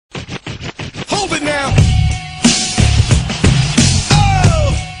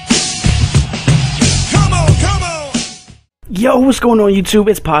Yo, what's going on YouTube?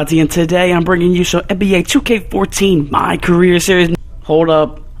 It's Podzy, and today I'm bringing you some NBA 2K14 My Career Series. Hold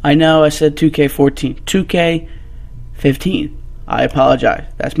up, I know I said 2K14, 2K15. I apologize,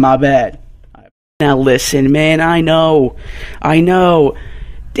 that's my bad. Now listen, man, I know.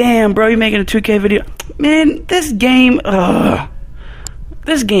 Damn, bro, you're making a 2K video. Man, this game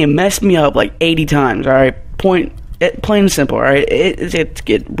messed me up like 80 times, alright? Plain and simple, alright?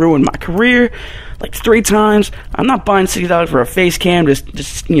 It ruined my career like 3 times. I'm not buying $60 for a face cam just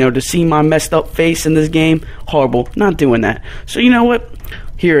to see my messed up face in this game. Horrible. Not doing that. So you know what?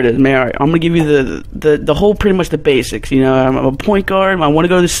 Here it is, man. All right, I'm gonna give you the whole, pretty much the basics. You know, I'm a point guard. I want to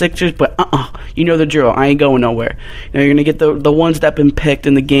go to the Sixers, but you know the drill. I ain't going nowhere. You know, you're gonna get the ones that have been picked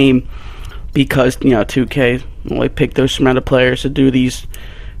in the game because 2K only picked those amount of players to do these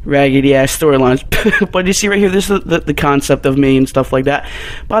raggedy ass storylines. But you see right here, this is the concept of me and stuff like that.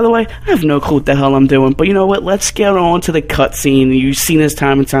 By the way, I have no clue what the hell I'm doing, but you know what, let's get on to the cutscene. You've seen this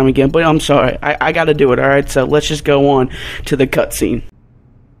time and time again, but I'm sorry, I gotta do it. Alright, so let's just go on to the cutscene.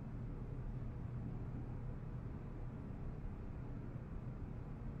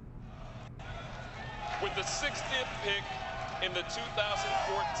 With the 60th pick in the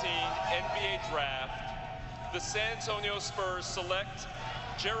 2014 NBA Draft, the San Antonio Spurs select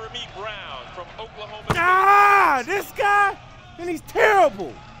Jeremy Brown from Oklahoma State. Ah, this guy? And he's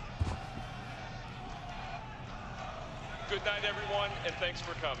terrible. Good night, everyone, and thanks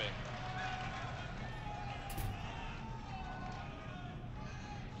for coming.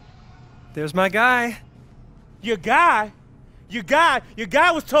 There's my guy. Your guy? Your guy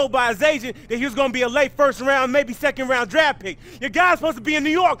was told by his agent that he was going to be a late first round, maybe second round draft pick. Your guy's supposed to be in New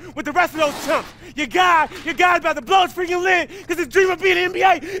York with the rest of those chumps. Your guy's about to blow his freaking lid because his dream of being in the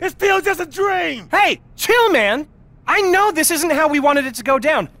NBA is still just a dream. Hey, chill, man. I know this isn't how we wanted it to go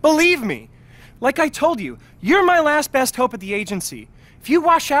down. Believe me. Like I told you, you're my last best hope at the agency. If you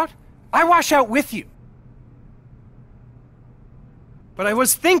wash out, I wash out with you. But I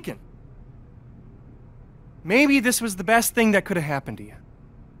was thinking, maybe this was the best thing that could have happened to you.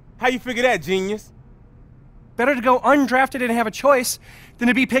 How you figure that, genius? Better to go undrafted and have a choice than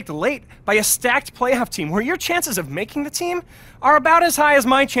to be picked late by a stacked playoff team where your chances of making the team are about as high as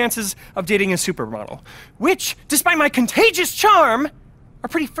my chances of dating a supermodel, which, despite my contagious charm, are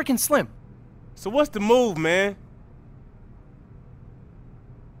pretty freaking slim. So what's the move, man?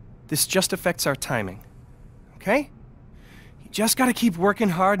 This just affects our timing, okay? You just gotta keep working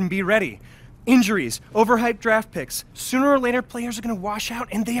hard and be ready. Injuries, overhyped draft picks. Sooner or later, players are going to wash out,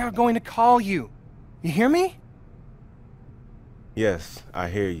 and they are going to call you. You hear me? Yes, I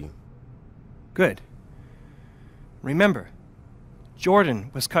hear you. Good. Remember, Jordan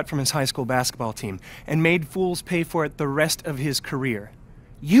was cut from his high school basketball team and made fools pay for it the rest of his career.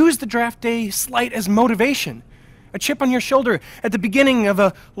 Use the draft day slight as motivation. A chip on your shoulder at the beginning of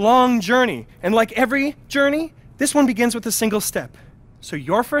a long journey. And like every journey, this one begins with a single step. So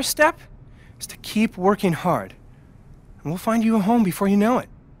your first step is to keep working hard. And we'll find you a home before you know it.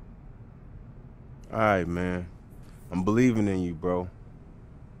 All right, man. I'm believing in you, bro.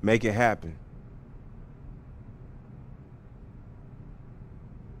 Make it happen.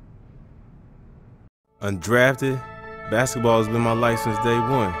 Undrafted, basketball has been my life since day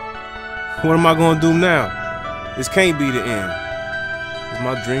one. What am I gonna do now? This can't be the end. Is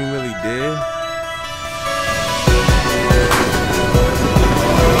my dream really dead?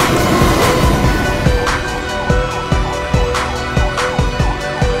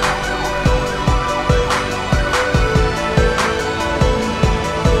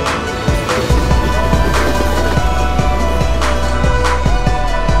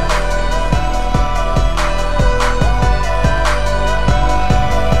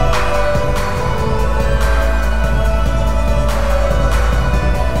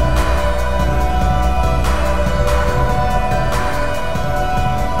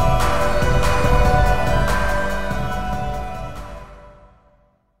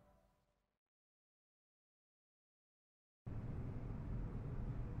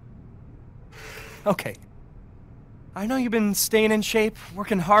 Okay. I know you've been staying in shape,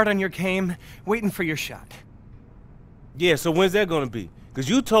 working hard on your game, waiting for your shot. Yeah, so when's that gonna be? Because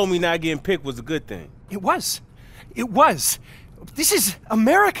you told me not getting picked was a good thing. It was. It was. This is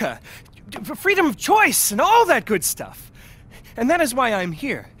America. Freedom of choice and all that good stuff. And that is why I'm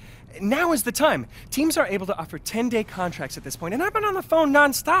here. Now is the time. Teams are able to offer 10-day contracts at this point, and I've been on the phone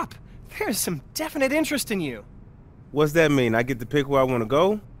nonstop. There's some definite interest in you. What's that mean? I get to pick where I want to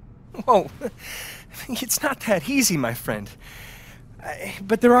go? Whoa. It's not that easy, my friend.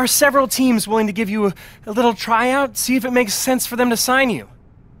 But there are several teams willing to give you a little tryout, see if it makes sense for them to sign you.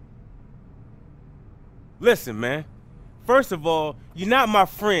 Listen, man. First of all, you're not my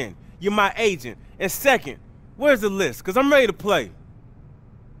friend. You're my agent. And second, where's the list? Because I'm ready to play.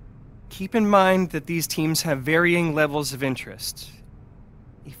 Keep in mind that these teams have varying levels of interest.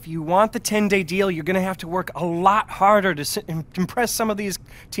 If you want the 10-day deal, you're going to have to work a lot harder to impress some of these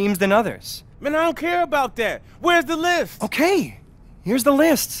teams than others. Man, I don't care about that. Where's the list? Okay, here's the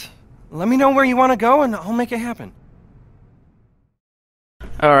list. Let me know where you want to go, and I'll make it happen.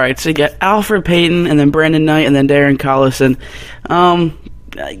 All right, so you got Alfred Payton, and then Brandon Knight, and then Darren Collison.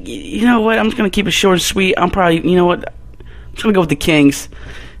 You know what? I'm just going to keep it short and sweet. I'm probably, you know what? I'm just going to go with the Kings.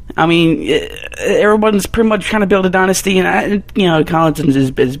 I mean, everyone's pretty much trying to build a dynasty, and Collison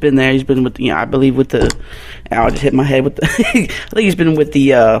has been there. He's been with, I believe with the. I just hit my head with the. I think he's been with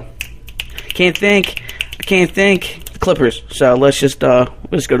the. I can't think. The Clippers. So let's go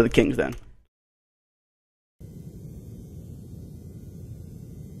to the Kings then.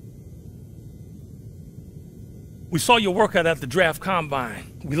 We saw your workout at the draft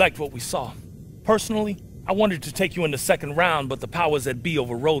combine. We liked what we saw. Personally, I wanted to take you in the second round, but the powers that be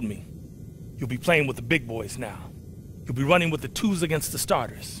overrode me. You'll be playing with the big boys now. You'll be running with the twos against the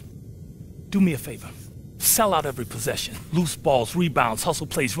starters. Do me a favor. Sell out every possession. Loose balls, rebounds, hustle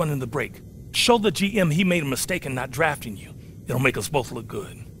plays, running the break. Show the GM he made a mistake in not drafting you. It'll make us both look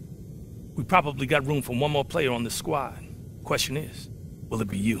good. We probably got room for one more player on this squad. Question is, will it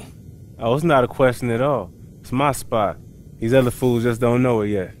be you? Oh, it's not a question at all. It's my spot. These other fools just don't know it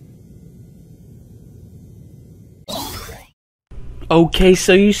yet. Okay,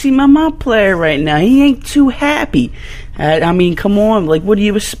 so you see my player right now. He ain't too happy. I mean, come on. Like, what do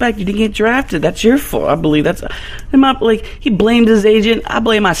you expect? You didn't get drafted. That's your fault. I believe that's... he blamed his agent. I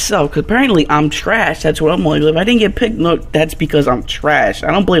blame myself, because apparently I'm trash. That's what I'm like. If I didn't get picked, no, that's because I'm trash. I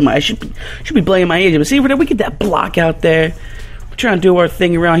don't blame I should be blaming my agent. But see, we get that block out there. We're trying to do our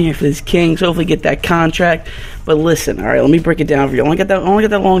thing around here for this Kings. Hopefully get that contract. But listen, all right, let me break it down for you. I only got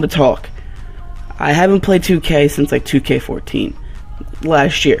that long to talk. I haven't played 2K since, like, 2K14.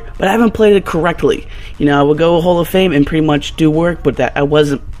 Last year, but I haven't played it correctly. I would go Hall of Fame and pretty much do work, but I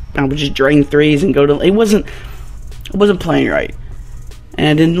would just drain threes and go to. I wasn't playing right,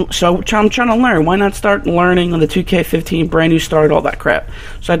 and so I'm trying to learn. Why not start learning on the 2K15 brand new start, all that crap?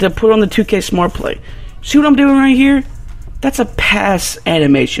 So I had to put on the 2K Smart Play. See what I'm doing right here? That's a pass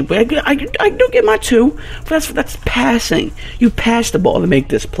animation, but I do get my 2. But that's passing. You pass the ball to make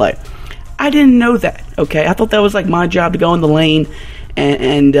this play. I didn't know that. Okay, I thought that was like my job to go in the lane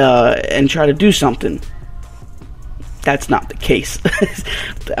and try to do something. That's not the case.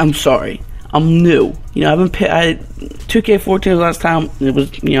 I'm sorry. I'm new. I haven't. 2K14 was the last time it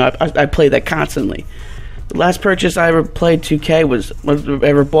was. I played that constantly. The last purchase I ever played 2K was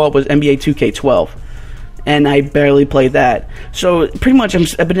bought was NBA 2K12, and I barely played that. So pretty much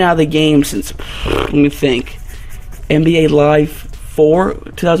I've been out of the game since. Let me think. NBA Live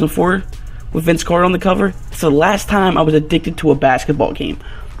 2004. With Vince Carter on the cover. So the last time I was addicted to a basketball game.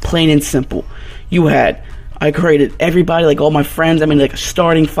 Plain and simple. I created everybody, like all my friends. I mean, like a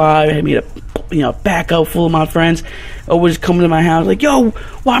starting 5. I made a backup full of my friends. Always coming to my house like, yo,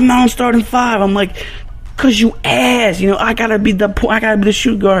 why am I on starting 5? I'm like, cause you ass. I gotta be the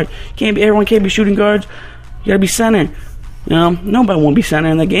shoot guard. Everyone can't be shooting guards. You gotta be center. Nobody won't be center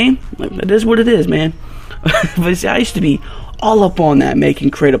in the game. Like, it is what it is, man. But see, I used to be all up on that,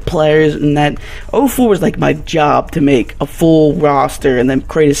 making creative players, and that 04 was like my job to make a full roster and then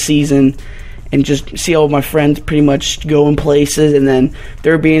create a season and just see all my friends pretty much going places, and then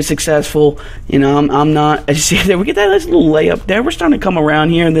they're being successful. I'm not. I see there we get that nice little layup there. We're starting to come around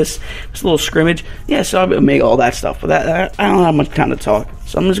here in this little scrimmage. Yeah, so I make all that stuff, but that I don't have much time to talk,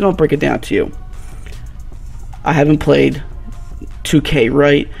 so I'm just gonna break it down to you. I haven't played 2K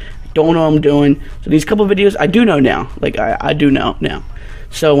right. Don't know what I'm doing. So these couple of videos, I do know now. Like, I do know now.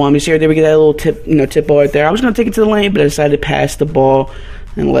 So, you see right there, we get that little tip ball right there. I was going to take it to the lane, but I decided to pass the ball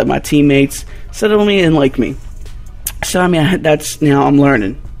and let my teammates settle me and like me. So, now I'm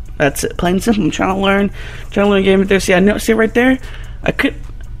learning. That's it. Plain and simple. I'm trying to learn a game right there. See right there? I could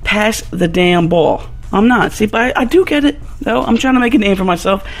pass the damn ball. I'm not. See, but I do get it, though. I'm trying to make a name for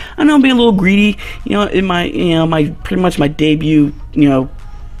myself. I know I'm being a little greedy, in my pretty much my debut,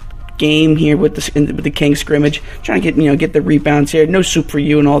 game here with the King scrimmage, trying to get the rebounds here. No soup for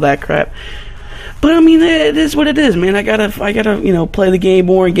you and all that crap. But it is what it is, man. I gotta play the game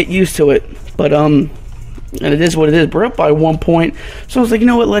more and get used to it. But and it is what it is. We're up by 1 point, so I was like, you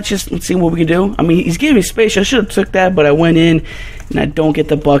know what? Let's see what we can do. He's giving me space. I should have took that, but I went in and I don't get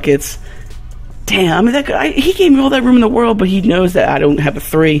the buckets. Damn, that guy, he gave me all that room in the world, but he knows that I don't have a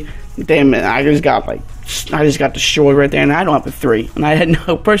 3. Damn it, I just got like I just got destroyed right there, and I don't have a 3. And I had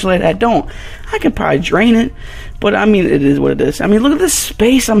no, personally, I don't. I could probably drain it, but I mean, it is what it is. I mean, look at the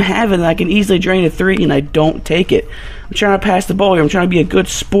space I'm having. I can easily drain a 3, and I don't take it. I'm trying to pass the ball here. I'm trying to be a good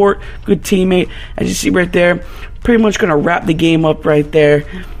sport, good teammate. As you see right there, pretty much going to wrap the game up right there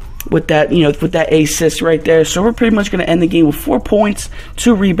with that, you know, with that assist right there. So we're pretty much going to end the game with 4 points,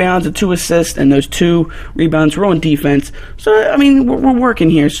 2 rebounds, and 2 assists, and those 2 rebounds were on defense. So I mean, we're working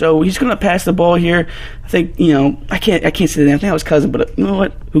here. So he's going to pass the ball here. I think, you know, I can't say that. I think that was Cousin, but you know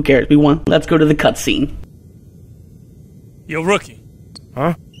what? Who cares? We won. Let's go to the cutscene. Yo, rookie.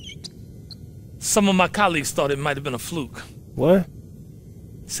 Huh? Some of my colleagues thought it might have been a fluke. What?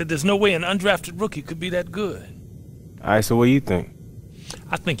 Said there's no way an undrafted rookie could be that good. Alright, so what do you think?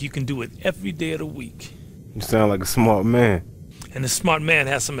 I think you can do it every day of the week. You sound like a smart man. And the smart man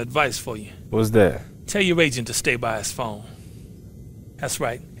has some advice for you. What's that? Tell your agent to stay by his phone. That's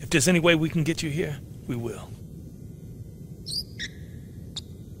right. If there's any way we can get you here, we will.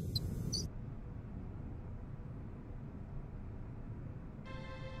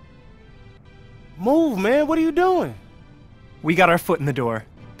 Move, man. What are you doing? We got our foot in the door.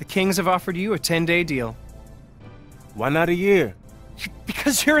 The Kings have offered you a 10-day deal. Why not a year?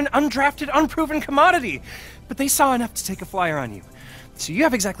 Because you're an undrafted, unproven commodity. But they saw enough to take a flyer on you. So you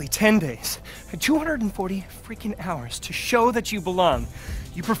have exactly 10 days, 240 freaking hours to show that you belong.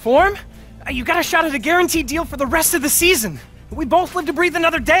 You perform, you got a shot at a guaranteed deal for the rest of the season. We both live to breathe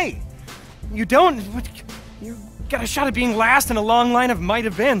another day. You don't, you got a shot at being last in a long line of might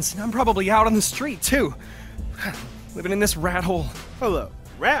have beens. And I'm probably out on the street, too. Living in this rat hole. Hold up.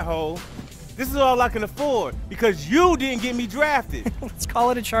 Rat hole? This is all I can afford because you didn't get me drafted. Let's call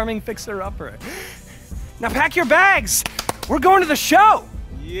it a charming fixer-upper. Now pack your bags. We're going to the show.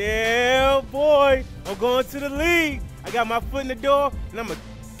 Yeah, boy. I'm going to the league. I got my foot in the door, and I'm going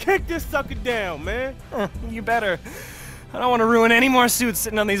to kick this sucker down, man. You better. I don't want to ruin any more suits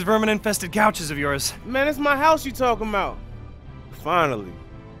sitting on these vermin-infested couches of yours. Man, it's my house you talking about. Finally,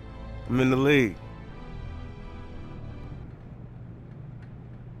 I'm in the league.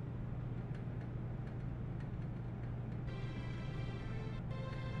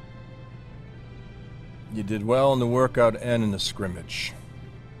 You did well in the workout and in the scrimmage.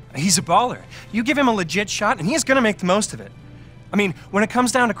 He's a baller. You give him a legit shot, and he's gonna make the most of it. I mean, when it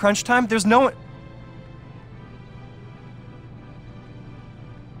comes down to crunch time, there's no...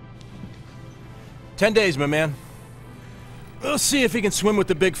 10 days, my man. We'll see if he can swim with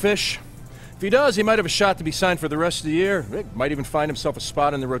the big fish. If he does, he might have a shot to be signed for the rest of the year. He might even find himself a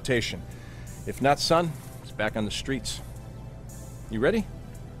spot in the rotation. If not, son, he's back on the streets. You ready?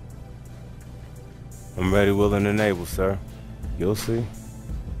 I'm ready, willing, and able, sir. You'll see.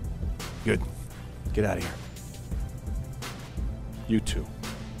 Good. Get out of here. You too.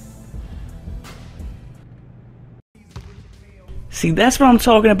 See, that's what I'm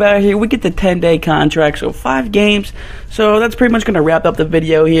talking about here. We get the 10-day contract, so 5 games. So that's pretty much going to wrap up the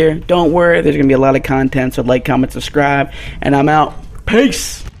video here. Don't worry, there's going to be a lot of content, so like, comment, subscribe, and I'm out.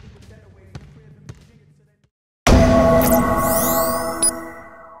 Peace!